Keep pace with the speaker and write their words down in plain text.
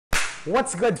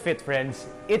What's good, Fit Friends?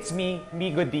 It's me,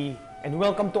 Goody, and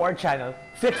welcome to our channel,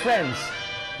 Fit Friends,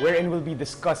 wherein we'll be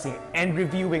discussing and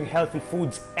reviewing healthy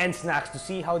foods and snacks to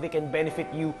see how they can benefit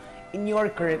you in your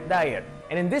current diet.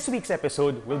 And in this week's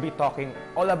episode, we'll be talking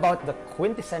all about the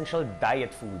quintessential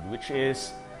diet food, which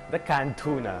is the canned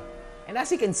tuna. And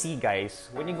as you can see, guys,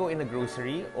 when you go in the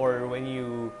grocery or when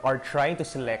you are trying to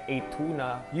select a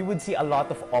tuna, you would see a lot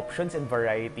of options and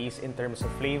varieties in terms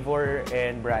of flavor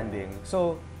and branding.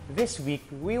 So this week,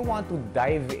 we want to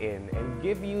dive in and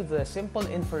give you the simple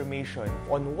information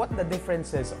on what the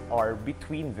differences are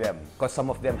between them. Because some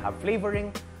of them have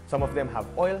flavoring, some of them have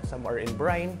oil, some are in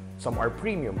brine, some are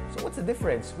premium. So what's the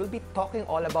difference? We'll be talking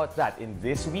all about that in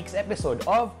this week's episode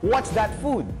of What's That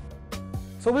Food?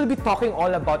 So we'll be talking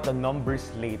all about the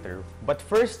numbers later. But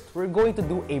first, we're going to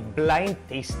do a blind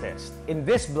taste test. In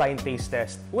this blind taste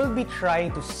test, we'll be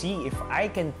trying to see if I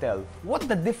can tell what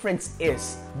the difference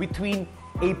is between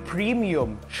a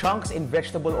premium chunks in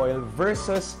vegetable oil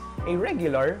versus a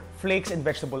regular flakes in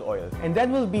vegetable oil. And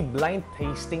then we'll be blind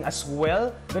tasting as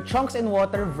well the chunks in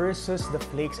water versus the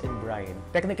flakes in brine.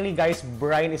 Technically, guys,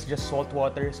 brine is just salt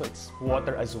water, so it's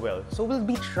water as well. So we'll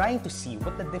be trying to see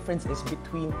what the difference is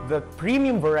between the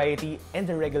premium variety and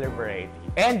the regular variety.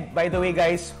 And by the way,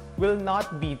 guys, we'll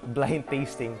not be blind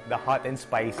tasting the hot and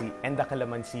spicy and the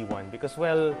calamansi one because,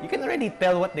 well, you can already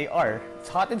tell what they are. It's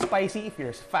hot and spicy if you're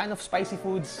a fan of spicy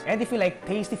foods, and if you like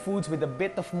tasty foods with a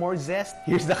bit of more zest,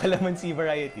 here's the calamansi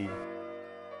variety.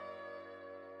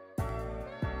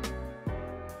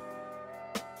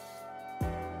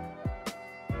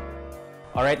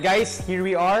 Alright guys, here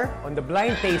we are on the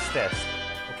blind taste test.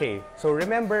 Okay, so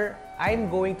remember, I'm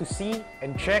going to see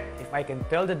and check if I can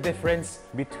tell the difference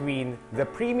between the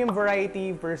premium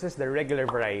variety versus the regular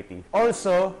variety.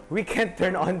 Also, we can't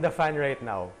turn on the fan right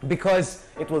now because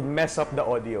it will mess up the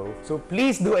audio. So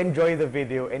please do enjoy the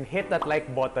video and hit that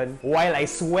like button while I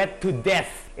sweat to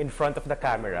death in front of the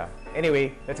camera.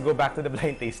 Anyway, let's go back to the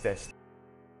blind taste test.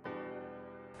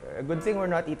 A good thing we're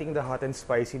not eating the hot and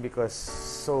spicy because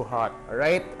so hot.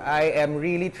 Alright, I am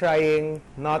really trying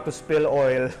not to spill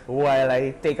oil while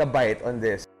I take a bite on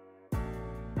this.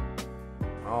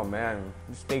 Oh man,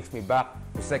 this takes me back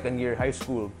to second year high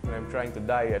school when I'm trying to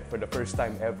diet for the first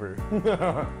time ever.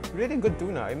 Really good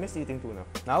tuna. I miss eating tuna.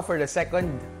 Now for the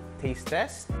second taste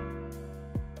test.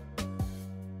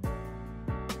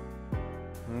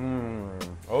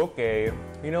 Okay.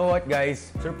 You know what,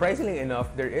 guys? Surprisingly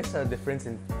enough, there is a difference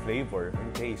in flavor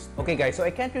and taste. Okay, guys, so I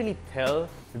can't really tell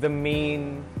the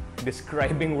main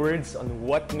describing words on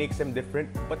what makes them different,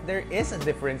 but there is a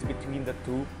difference between the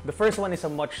two. The first one is a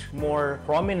much more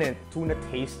prominent tuna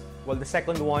taste, while the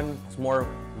second one is more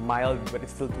mild, but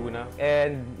it's still tuna.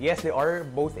 And yes, they are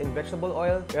both in vegetable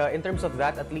oil. In terms of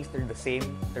that, at least they're the same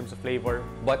in terms of flavor.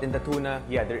 But in the tuna,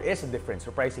 yeah, there is a difference,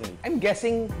 surprisingly. I'm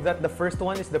guessing that the first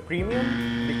one is the premium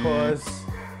because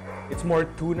it's more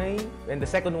tuna-y, and the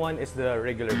second one is the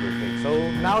regular buffet.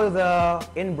 So now the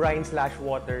in brine /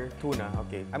 water tuna.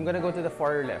 Okay, I'm gonna go to the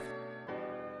far left.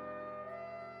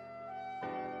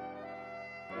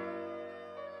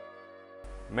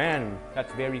 Man,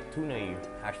 that's very tuna-y.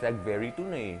 Hashtag very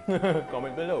tuna-y.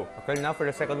 Comment below. Okay, now for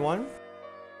the second one.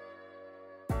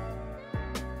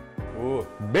 Ooh,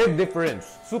 big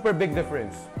difference. Super big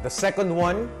difference. The second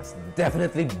one is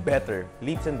definitely better.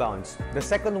 Leaps and bounds. The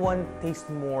second one tastes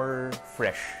more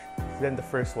fresh than the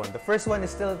first one. The first one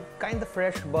is still kind of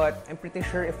fresh, but I'm pretty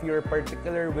sure if you're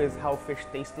particular with how fish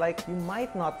tastes like, you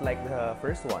might not like the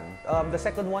first one. The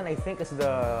second one, I think, is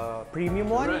the premium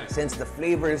one, right, since the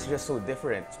flavor is just so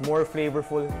different. It's more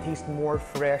flavorful, tastes more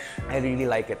fresh. I really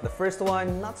like it. The first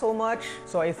one, not so much,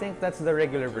 so I think that's the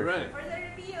regular version. For the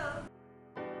review.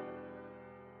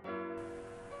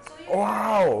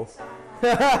 Wow!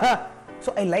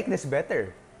 So I like this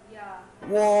better. Yeah.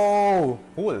 Whoa!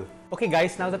 Cool. Okay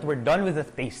guys, now that we're done with the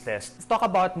taste test, let's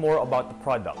talk more about the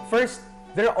product. First,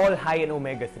 they're all high in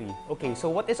omega-3. Okay, so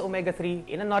what is omega-3?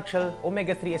 In a nutshell,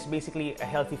 omega-3 is basically a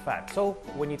healthy fat. So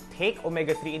when you take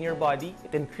omega-3 in your body,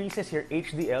 it increases your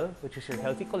HDL, which is your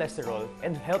healthy cholesterol,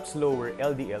 and helps lower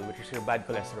LDL, which is your bad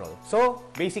cholesterol. So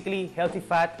basically, healthy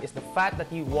fat is the fat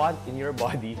that you want in your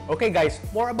body. Okay guys,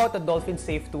 more about the Dolphin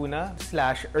Safe Tuna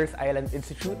 / Earth Island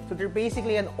Institute. So they're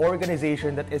basically an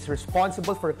organization that is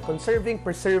responsible for conserving,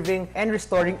 preserving, and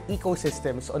restoring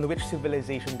ecosystems on which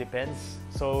civilization depends.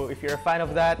 So if you're a fan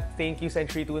of that, thank you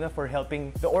Century Tuna for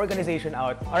helping the organization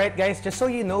out. Alright guys, just so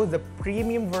you know, the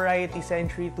premium variety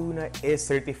century tuna is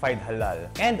certified halal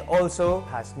and also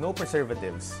has no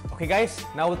preservatives. Okay guys,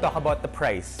 now we'll talk about the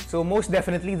price. So most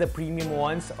definitely the premium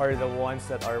ones are the ones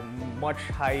that are much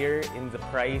higher in the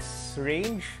price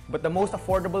range, but the most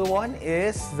affordable one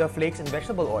is the flakes and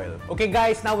vegetable oil. Okay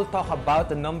guys, now we'll talk about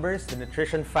the numbers, the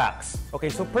nutrition facts. Okay,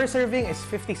 so per serving is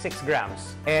 56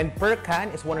 grams and per can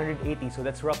is 180, so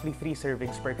that's roughly 3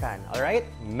 servings per can. Alright,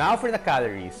 now for the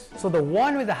calories. So the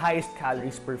one with the highest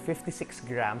calories per 56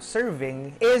 grams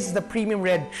serving is the premium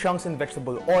red chunks and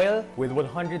vegetable oil with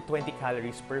 120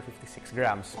 calories per 56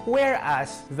 grams.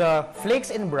 Whereas the flakes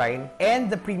in brine and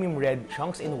the premium red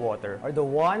chunks in water are the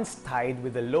ones tied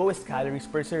with the lowest calories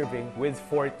per serving with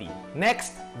 40.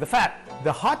 Next, the fat.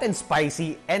 The hot and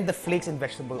spicy and the flakes and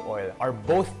vegetable oil are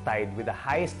both tied with the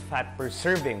highest fat per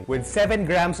serving with 7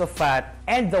 grams of fat,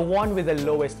 and the one with the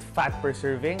lowest fat per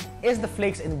serving is the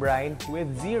flakes in brine with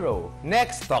 0.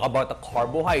 Next, talk about the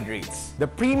carbohydrates. The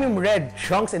premium red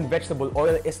chunks and vegetable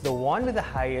oil is the one with the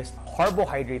highest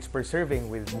carbohydrates per serving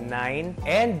with 9,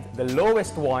 and the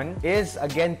lowest one is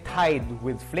again tied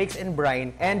with flakes in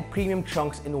brine and premium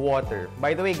chunks in water.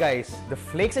 By the way guys, the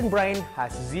flakes in brine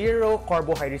has 0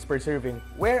 carbohydrates per serving,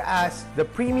 whereas the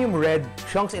premium red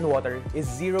chunks in water is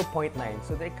 0.9.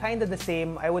 So they're kind of the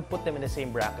same. I would put them in the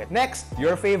same bracket. Next,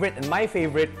 your favorite and my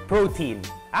favorite, protein.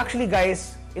 Actually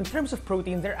guys, in terms of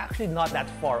protein, they're actually not that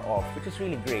far off, which is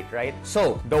really great, right?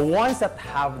 So, the ones that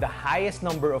have the highest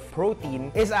number of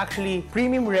protein is actually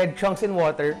premium red chunks in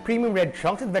water, premium red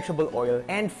chunks in vegetable oil,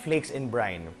 and flakes in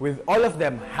brine, with all of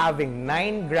them having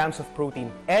 9 grams of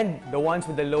protein. And the ones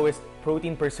with the lowest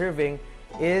protein per serving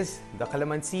is the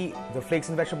calamansi, the flakes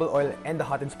and vegetable oil, and the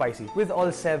hot and spicy, with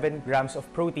all 7 grams of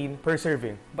protein per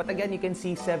serving. But again, you can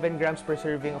see 7 grams per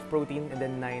serving of protein and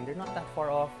then 9. They're not that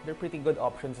far off. They're pretty good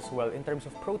options as well in terms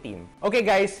of protein. Okay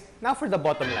guys, now for the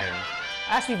bottom line.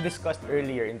 As we've discussed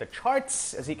earlier in the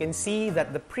charts, as you can see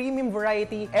that the premium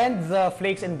variety and the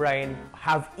flakes and brine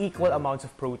have equal amounts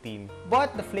of protein.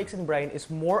 But the flakes and brine is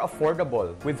more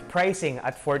affordable with pricing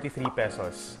at 43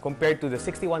 pesos compared to the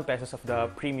 61 pesos of the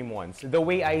premium ones. The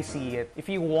way I see it, if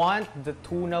you want the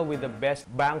tuna with the best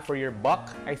bang for your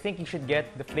buck, I think you should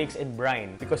get the flakes and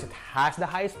brine because it has the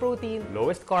highest protein,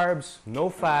 lowest carbs, no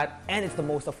fat, and it's the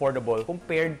most affordable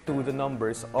compared to the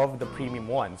numbers of the premium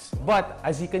ones. But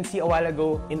as you can see a while ago,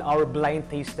 in our blind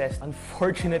taste test,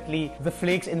 unfortunately, the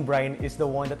flakes in brine is the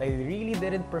one that I really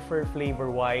didn't prefer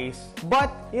flavor-wise.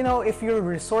 But, you know, if you're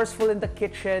resourceful in the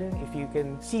kitchen, if you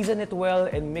can season it well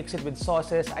and mix it with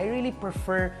sauces, I really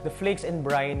prefer the flakes in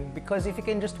brine because if you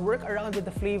can just work around with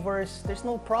the flavors, there's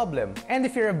no problem. And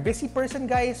if you're a busy person,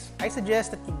 guys, I suggest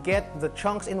that you get the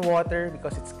chunks in water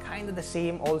because it's kind of the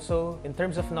same also in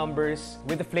terms of numbers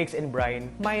with the flakes in brine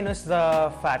minus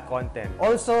the fat content.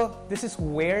 Also, this is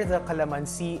where the calamansi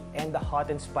and the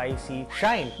hot and spicy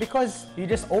shine because you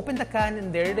just open the can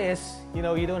and there it is. You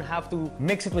know, you don't have to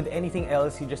mix it with anything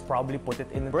else. You just probably put it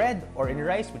in bread or in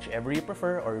rice, whichever you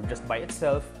prefer, or just by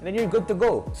itself, and then you're good to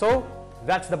go. So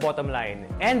that's the bottom line.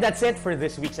 And that's it for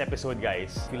this week's episode,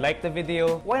 guys. If you liked the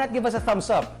video, why not give us a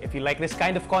thumbs up? If you like this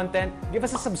kind of content, give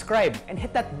us a subscribe and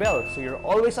hit that bell so you're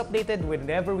always updated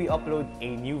whenever we upload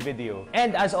a new video.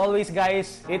 And as always,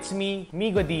 guys, it's me,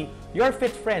 Migodi, your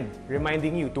fit friend,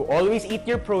 reminding you to always eat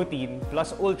your protein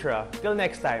plus ultra. Till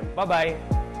next time,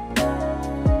 bye-bye!